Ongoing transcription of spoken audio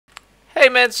Hey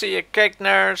mensen, je kijkt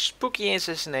naar Spooky in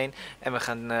Seizoen 1 en we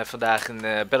gaan vandaag een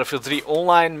Battlefield 3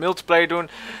 Online multiplayer doen.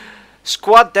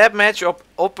 Squad Deathmatch op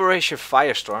Operation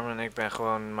Firestorm en ik ben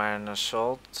gewoon maar een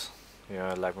assault. Ja,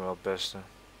 dat lijkt me wel het beste.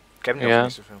 Ik heb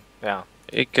niet zoveel. Ja.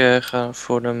 Ik ga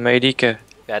voor de medieken.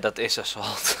 Ja, dat is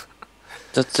assault.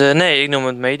 Nee, ik noem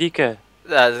het medieken.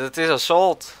 Ja, dat is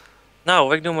assault.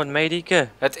 Nou, ik noem het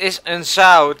medieken. Het is een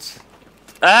zout.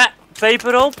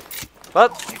 Peper op.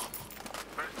 Wat?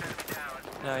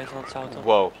 Ja, je zal het zout op.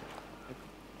 Wow.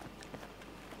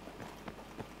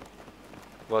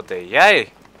 Wat deed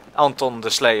jij, Anton de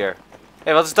Slayer?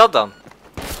 Hé, wat is dat dan?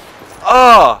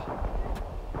 Oh!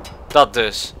 Dat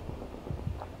dus.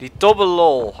 Die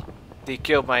tobbelol. Die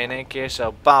killt mij in één keer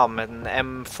zo. Bam, met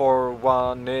een M410A567.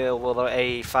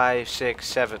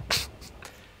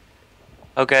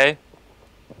 Oké.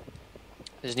 Dat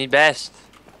is niet best.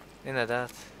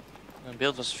 Inderdaad. Mijn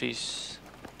beeld was vies.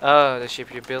 Oh, dus je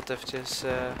hebt je beeld eventjes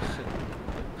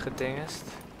gedingest.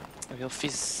 Heel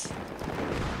vies.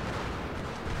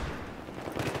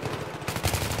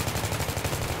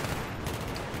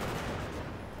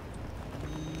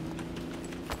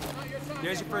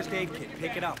 There's your first aid kit.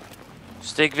 Pick it up.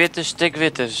 Stikwittes,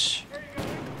 stikwittes.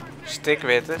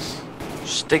 Stikwittes.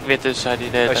 Stikwittes, zei hij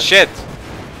net. Oh shit.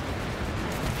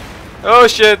 Oh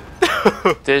shit.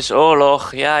 Het is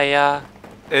oorlog, ja ja.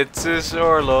 Het is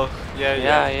oorlog. Ja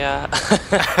ja. Ja ja.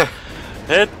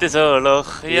 Het is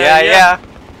oorlog, ja Ja ja.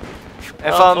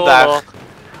 En Oorlog.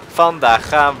 vandaag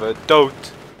gaan we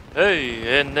dood. Hey,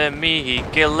 enemy,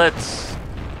 kill it.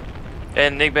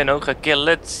 En ik ben ook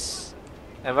gekillet.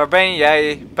 En waar ben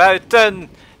jij?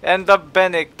 Buiten. En dan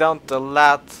ben ik dan te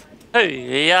laat. Hey,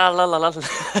 ja la la la.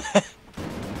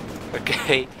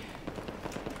 Oké.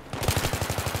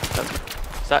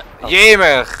 Oh.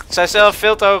 Jemig. Het zijn zelf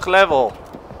veel te hoog level.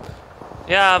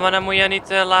 Ja, maar dan moet jij niet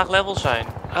laag level zijn.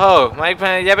 Oh,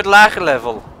 maar jij bent lager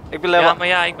level. Ik ben level. Ja, maar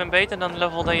ja, ik ben beter dan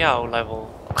level dan jou,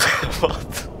 level.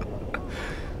 Wat?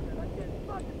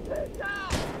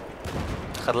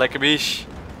 Het gaat lekker bies.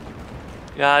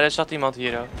 Ja, er zat iemand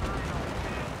hier ook.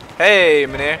 Hey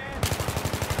meneer.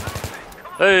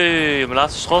 Hey, mijn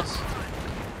laatste schot.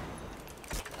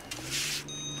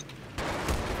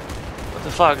 What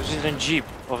the fuck, er zit een jeep.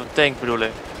 Of een tank bedoel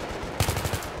ik.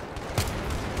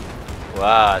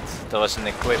 Wat? Dat was een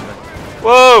equipment.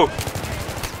 Wow!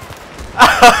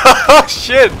 Oh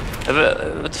shit!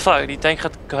 What the fuck, die tank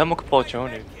gaat helemaal kapot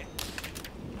joh nu.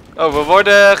 Oh, we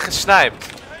worden gesniped.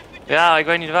 Ja, ik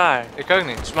weet niet waar. Ik ook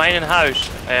niet. Het is mij in een huis,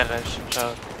 ergens, of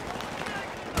zo.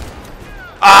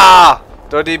 Ah!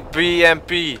 Door die BMP.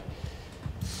 Ik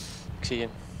zie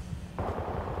hem.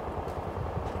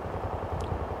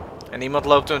 En iemand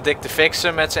loopt hem dik te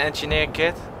fixen met zijn engineer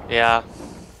kit. Ja,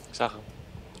 ik zag hem.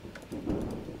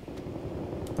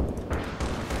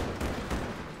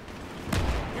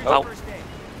 Oh.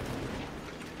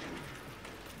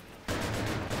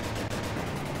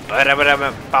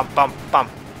 Pam pam pam.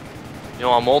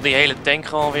 Jongen, mol die hele tank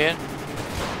gewoon weer.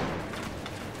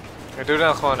 Ik doe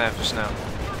dan gewoon even snel.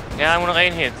 Ja, hij moet nog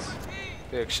één hit.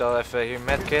 Ik zal even hier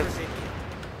met kit.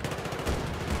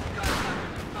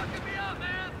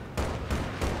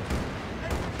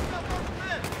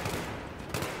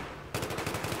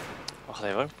 Wacht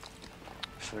even hoor.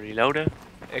 Even reloaden.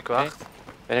 Ik wacht.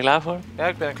 Ben je klaar voor? Ja,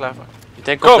 ik ben er klaar voor. Die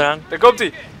tank komt Kom, eraan. daar komt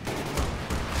hij.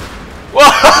 Wow.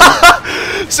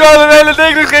 Zo, dat hele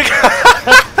ding nog ging.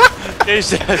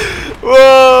 Jezus.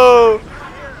 Wow.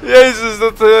 Jezus,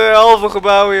 dat halve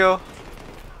gebouw joh.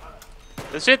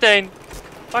 Er zit één.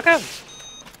 Pak hem.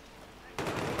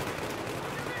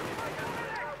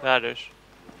 Daar dus.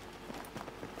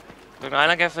 Wil ik nou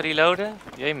eindelijk even reloaden?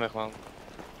 Jemig man.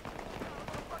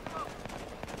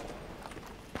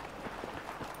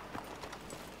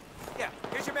 Yeah,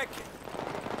 here's your med kit.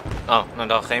 Oh, nou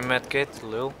dan geen medkit,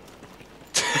 lul.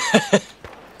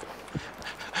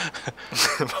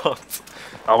 Wat?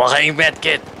 Allemaal geen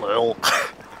medkit. Lul.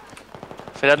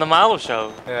 Vind je dat normaal of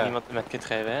zo? Ja. Niemand een medkit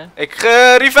geven hè? Ik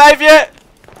revive je!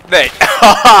 Nee.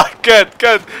 Kut.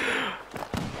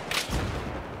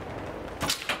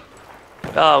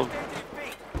 Oh.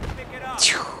 Pick it up.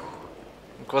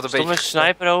 Ik word een Stond beetje een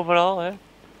sniper overal hè?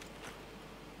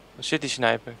 Waar zit die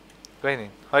sniper? Ik weet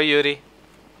niet. Hoi Yuri.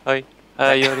 Hoi.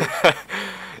 Yeuy.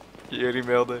 Yuri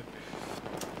melden.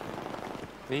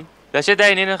 Wie? Daar zit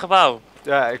één in een gebouw.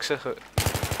 Ja, ik zeg...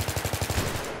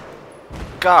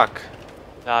 Kak.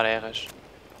 Daar ergens.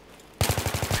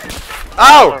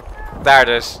 Auw! Daar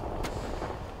dus.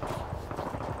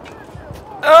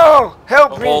 Oh,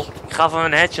 help me! Oh, ik gaf hem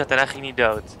een headshot en hij ging niet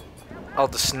dood. Al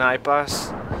de snipers.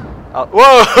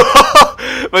 Wow!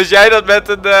 Was jij dat met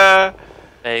een...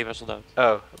 Nee, ik was al dood.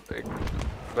 Oh, Ik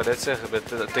wou net zeggen, met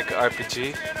de dikke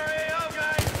RPG.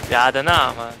 Ja,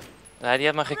 daarna, maar... Nee, die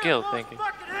had me gekild, denk ik.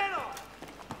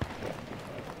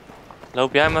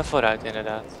 Loop jij maar vooruit,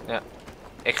 inderdaad. Ja.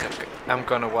 I'm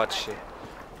gonna watch it.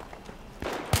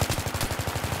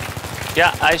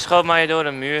 Ja, hij schoot mij door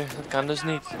een muur. Dat kan dus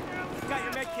niet. Got your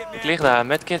medkit, man. Ik lig daar.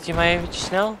 Medkit je maar eventjes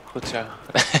snel? Goed zo.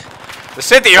 Er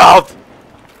zit iemand!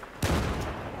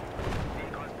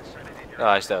 Oh,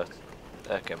 hij is dood.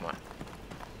 Oké, maar.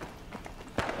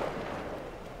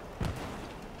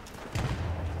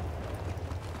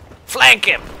 Flank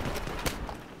hem!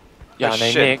 Ja, Oh,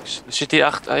 nee, shit. niks. Er zit hier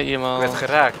achter Ik iemand. werd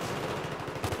geraakt.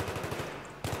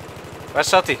 Waar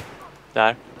zat hij?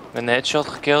 Daar. Met een headshot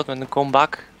gekilld met een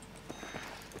comeback.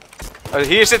 Oh,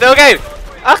 hier zit ook één!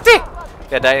 Achter!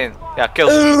 Ja, daarin. Ja, kill.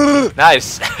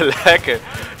 Nice. Lekker.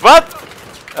 Wat?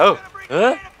 Oh,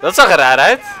 Huh? dat zag er raar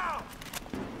uit.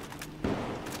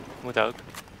 Moet ook.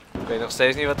 Ik weet nog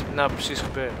steeds niet wat er nou precies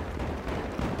gebeurt.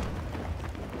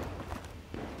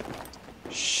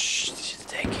 Sst, er zit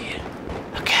een tank hier.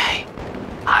 Oké.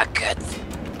 Ah, kut.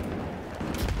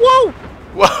 Wow!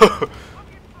 Wow!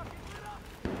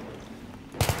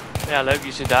 Ja, leuk.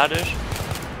 Je zit daar dus.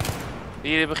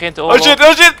 Hier begint de Oh oorlog. shit,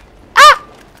 oh shit!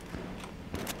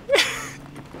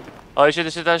 Oh, er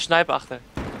zit daar een sniper achter.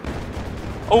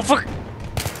 Oh, fuck.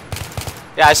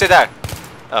 Ja, hij zit daar.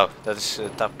 Oh, dat is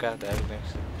tapka, daar heb ik niks.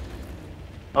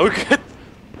 Oh, kut.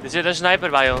 Er zit een sniper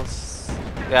bij ons.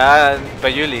 Ja,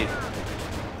 bij jullie.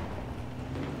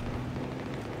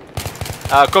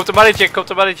 Ah, komt een mannetje, komt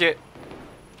een mannetje.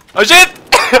 Oh shit!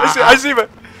 Hij ziet me.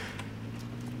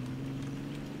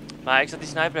 Maar ik zat die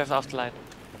sniper even af te leiden.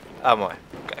 Ah, mooi.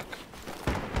 Kijk.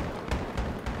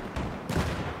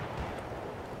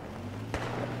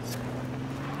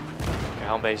 Ik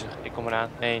hou hem bezig. Ik kom eraan.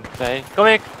 1, 2. Kom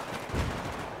ik!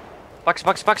 Pak ze,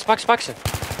 pak ze, pak ze, pak ze, pak ze.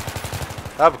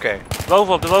 Hoppakee.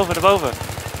 Bovenop, erboven.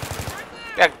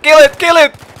 Ja, kill it, kill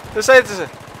it! Daar zitten ze.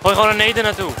 Gooi gewoon een neder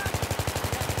naartoe.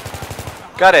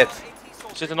 Got it.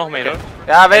 Er zitten nog meer hoor.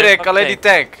 Ja, weet Nee, ik, pak alleen de die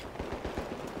tank.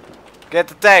 Get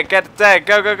the tank, get the tank.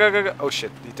 Go, go, go, go, go. Oh shit,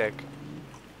 die tank.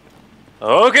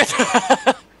 Oh, kut.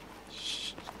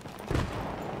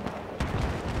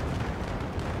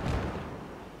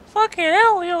 Fucking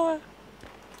hell, jongen.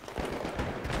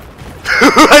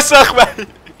 Hij zag mij.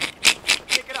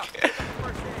 Pick it up.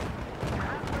 First aid.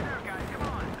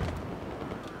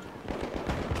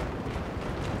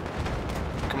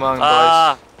 Come on,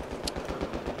 Ah.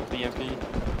 boys. BMP.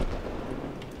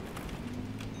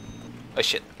 Oh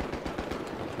shit.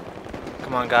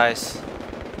 Come on, guys.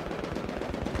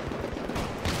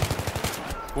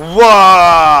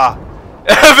 Wow!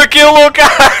 We killen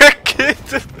elkaar!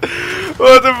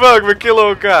 What the fuck, we killen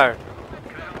elkaar.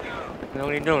 Dat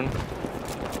moet niet doen.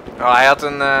 Oh, hij had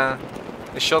een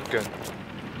shotgun.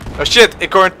 Oh shit,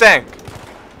 ik hoor een tank.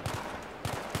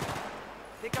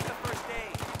 Pick up the first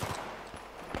aid.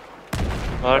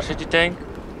 Waar zit die tank?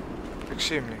 Ik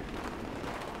zie hem niet.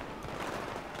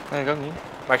 Nee, ik ook niet.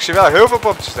 Maar ik zie wel heel veel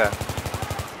popjes staan.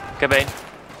 Ik heb één.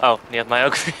 Oh, die had mij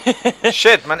ook.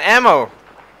 Shit, mijn ammo.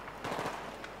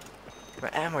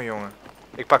 Mijn ammo, jongen.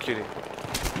 Ik pak jullie.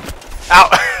 Auw,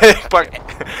 ik pak...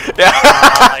 Ja.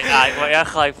 Ah, ja, ik wil echt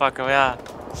gelijk pakken, maar ja.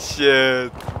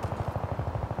 Shit.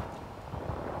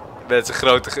 Dat is een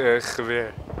grote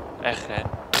geweer. Echt hè.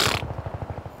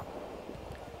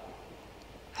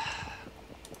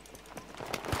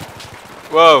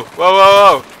 Wow, wow, wow,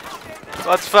 wow.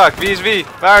 What the fuck, wie is wie?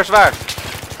 Waar is waar?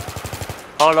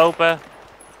 Gewoon lopen.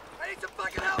 I need some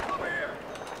fucking help over here.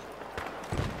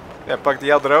 Ja, pak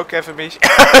die ander ook even, Mies.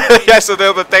 Jij stond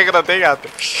heel tegen dat ding aan.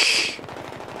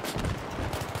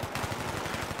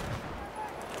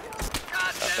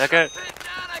 Lekker.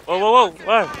 Wow, wow, wow.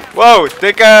 Waar? Wow,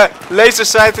 dikke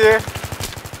lasersight hier.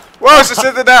 Wow, ze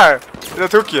zitten daar. In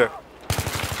dat hoekje.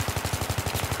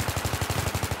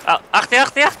 Oh, achter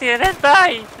je. Red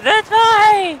mij. Red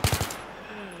mij.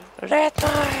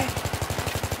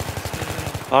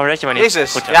 Waarom red je mij niet?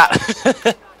 Jezus, Goed zo. ja.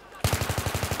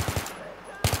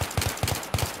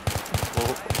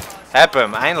 Heb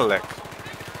hem, eindelijk.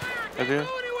 Oké.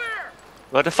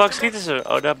 Waar de fuck schieten ze?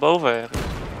 Oh, daarboven.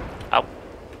 Auw.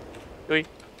 Doei.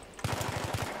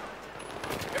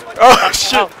 Oh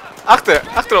shit. Au.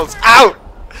 Achter ons. Auw.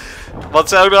 Wat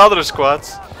zijn ook de andere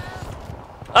squads?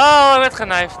 Oh, hij werd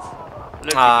genijfd.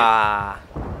 Lukt Ah.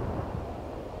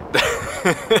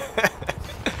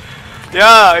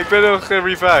 Ja, ik ben nog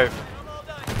revive.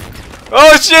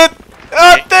 Oh shit.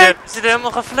 Oh, Je tank. zit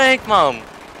helemaal geflankt, man.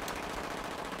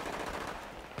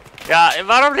 Ja, en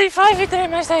waarom revive iedereen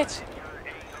mij steeds?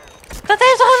 Dat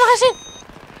heeft toch helemaal geen zin?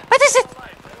 Wat is dit?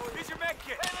 Here's your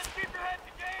medkit. Hey, let's keep your heads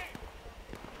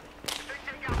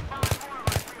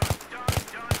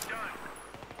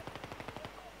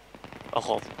Oh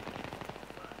god.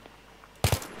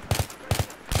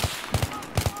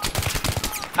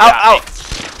 Au, Ja, au!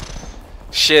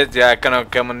 Shit, ja, ik kan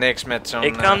ook helemaal niks met zo'n...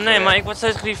 Ik kan, nee, maar ik word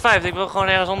steeds gerevived. Ik wil gewoon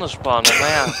ergens anders spannen, maar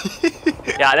ja.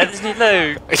 Ja, dat is niet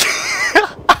leuk.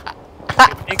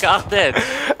 Ik 8 dead.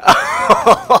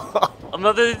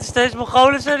 Omdat er steeds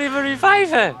Mongolen zijn die me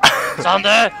reviven.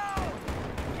 Sander!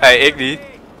 Hey, ik niet.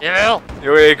 Jawel!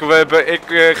 Joey,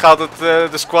 ik ga altijd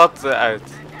de squad uit.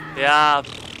 Ja,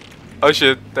 Oh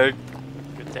shit, tank.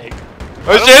 kut tank.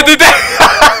 Oh shit, die tank!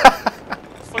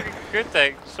 Fucking kut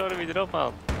tank. Sorry wie erop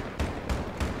man.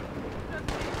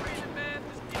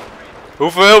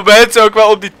 Hoeveel mensen ook wel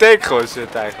op die tank gewoon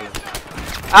zitten eigenlijk?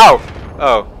 Auw!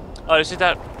 Oh. Oh, er zit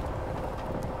daar...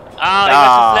 Ah,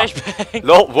 Ah. ik heb een flashbang.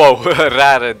 Lol, wow,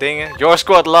 rare dingen. Your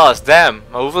squad lost, damn.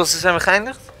 Maar hoeveel zijn we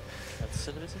geëindigd? Wat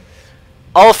zullen we zien?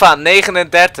 Alpha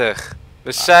 39.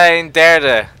 We zijn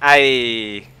derde.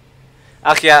 Ai.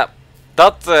 Ach ja,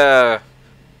 dat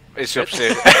is op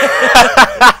zich.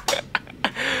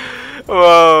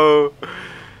 Wow.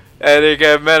 En ik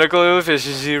heb medical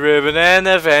efficiency ribbon en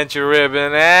adventure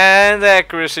ribbon en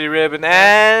accuracy ribbon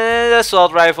en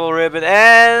assault rifle ribbon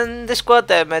en de squad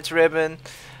damage ribbon.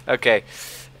 Oké.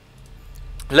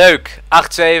 Leuk.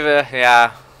 8-7.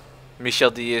 Ja.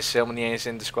 Michel die is helemaal niet eens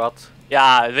in de squad.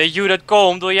 Ja, weet je hoe dat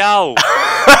komt? Door jou.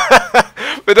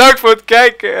 Bedankt voor het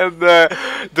kijken en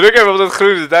druk even op dat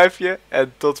groene duimpje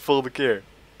en tot de volgende keer.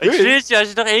 Ik zweer je, als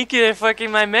je nog één keer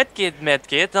fucking mijn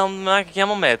medkit, dan maak ik je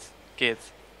helemaal met. Kit.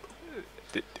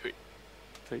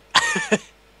 Doei.